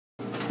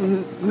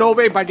No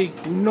way, buddy.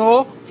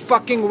 No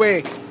fucking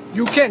way.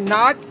 You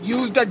cannot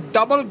use the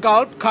double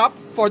gulp cup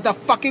for the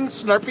fucking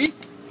Slurpee.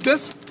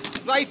 This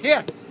right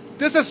here.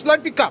 This is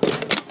Slurpee cup.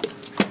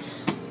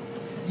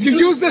 You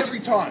use this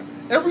every time.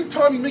 Every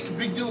time you make a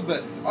big deal about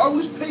it, I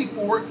always pay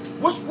for it.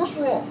 What's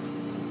wrong?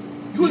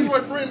 You and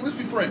my friend, let's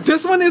be friends.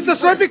 This one is the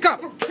Slurpee cup.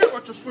 I don't care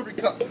about your Slurpee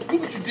cup.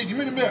 Look what you did. You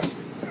made a mess.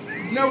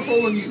 Now it's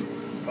all on you.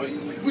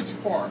 You went too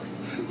far.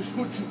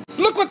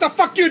 Look what the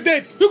fuck you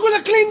did. You're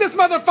gonna clean this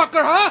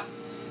motherfucker, huh?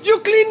 You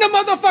clean the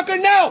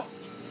motherfucker now.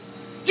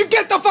 You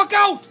get the fuck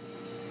out.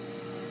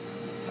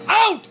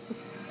 Out.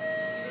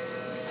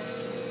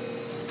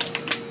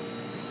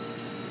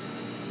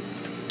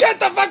 Get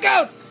the fuck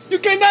out. You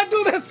cannot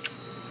do this.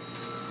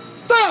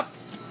 Stop.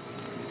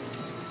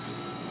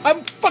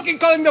 I'm fucking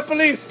calling the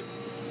police.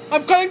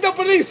 I'm calling the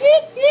police.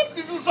 Whoop, whoop.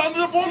 This is the sound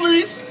of the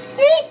police.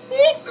 Whoop,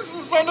 whoop. This is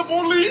the sound of the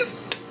police.